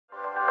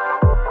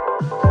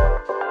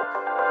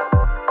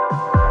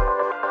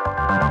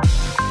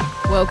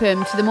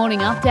Welcome to the Morning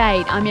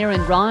Update. I'm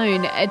Erin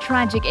Roan. A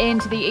tragic end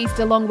to the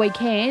Easter long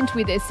weekend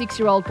with a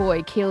 6-year-old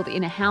boy killed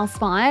in a house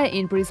fire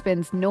in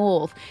Brisbane's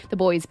north. The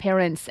boy's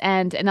parents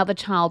and another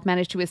child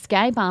managed to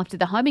escape after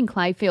the home in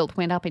Clayfield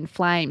went up in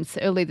flames.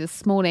 Early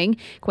this morning,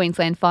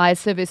 Queensland Fire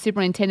Service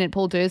Superintendent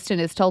Paul Durston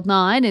has told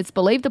Nine it's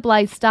believed the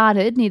blaze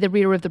started near the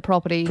rear of the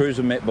property. Crews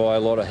were met by a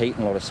lot of heat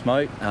and a lot of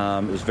smoke.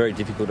 It was very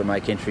difficult to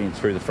make entry in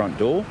through the front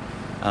door.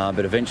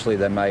 But eventually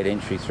they made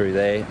entry through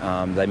there.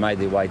 They made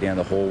their way down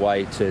the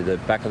hallway to the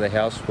back of the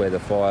house where the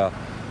fire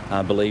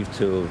believed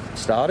to have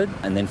started,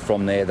 and then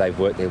from there they've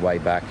worked their way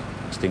back,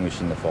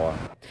 extinguishing the fire.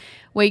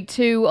 Week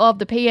 2 of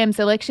the PM's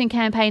election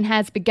campaign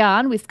has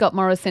begun with Scott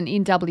Morrison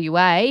in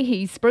WA.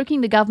 He's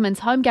spruiking the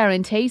government's home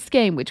guarantee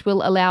scheme, which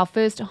will allow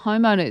first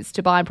homeowners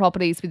to buy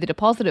properties with a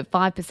deposit of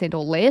 5%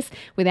 or less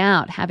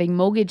without having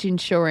mortgage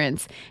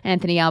insurance.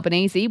 Anthony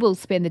Albanese will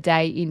spend the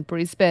day in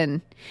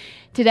Brisbane.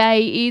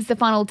 Today is the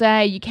final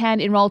day you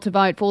can enrol to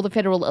vote for the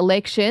federal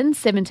election.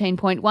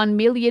 17.1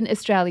 million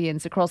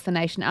Australians across the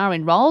nation are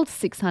enrolled.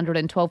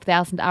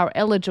 612,000 are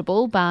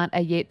eligible but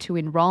are yet to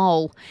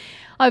enrol.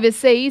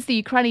 Overseas, the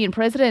Ukrainian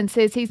president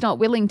says he's not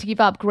willing to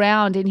give up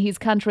ground in his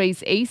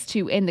country's east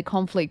to end the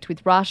conflict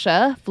with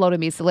Russia.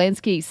 Volodymyr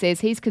Zelensky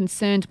says he's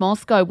concerned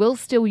Moscow will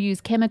still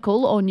use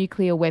chemical or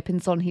nuclear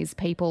weapons on his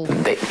people.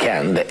 They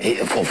can.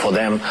 For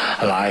them,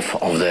 life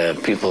of the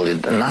people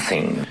is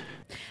nothing.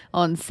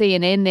 On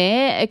CNN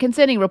there, a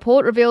concerning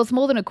report reveals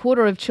more than a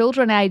quarter of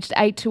children aged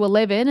 8 to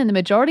 11 and the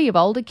majority of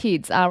older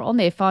kids are on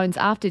their phones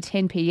after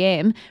 10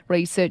 p.m.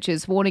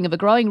 Researchers warning of a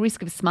growing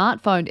risk of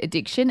smartphone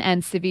addiction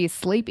and severe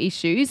sleep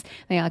issues.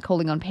 They are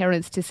calling on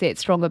parents to set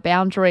stronger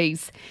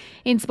boundaries.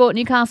 In sport,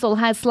 Newcastle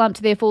has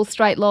slumped their fourth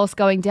straight loss,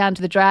 going down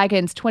to the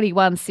Dragons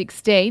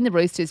 21-16. The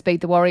Roosters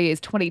beat the Warriors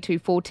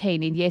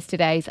 22-14 in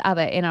yesterday's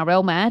other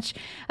NRL match.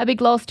 A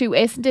big loss to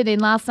Essendon in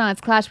last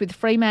night's clash with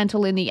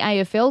Fremantle in the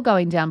AFL,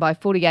 going down by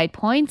 48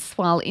 points,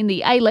 while in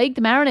the A-League,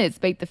 the Mariners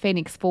beat the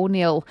Phoenix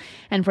 4-0.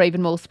 And for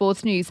even more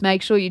sports news,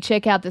 make sure you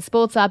check out the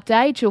Sports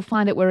Update. You'll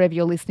find it wherever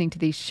you're listening to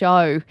this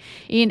show.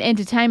 In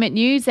entertainment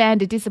news,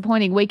 and a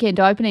disappointing weekend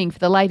opening for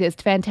the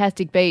latest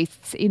Fantastic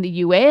Beasts in the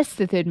US.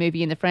 The third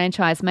movie in the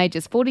franchise made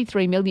just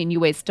 $43 million.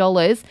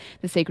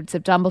 The Secrets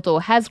of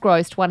Dumbledore has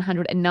grossed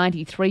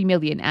 $193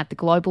 million at the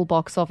global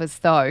box office,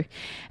 though.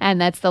 And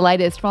that's the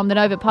latest from the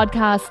Nova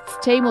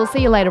Podcasts team. We'll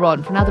see you later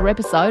on for another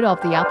episode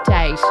of The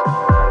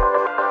Update.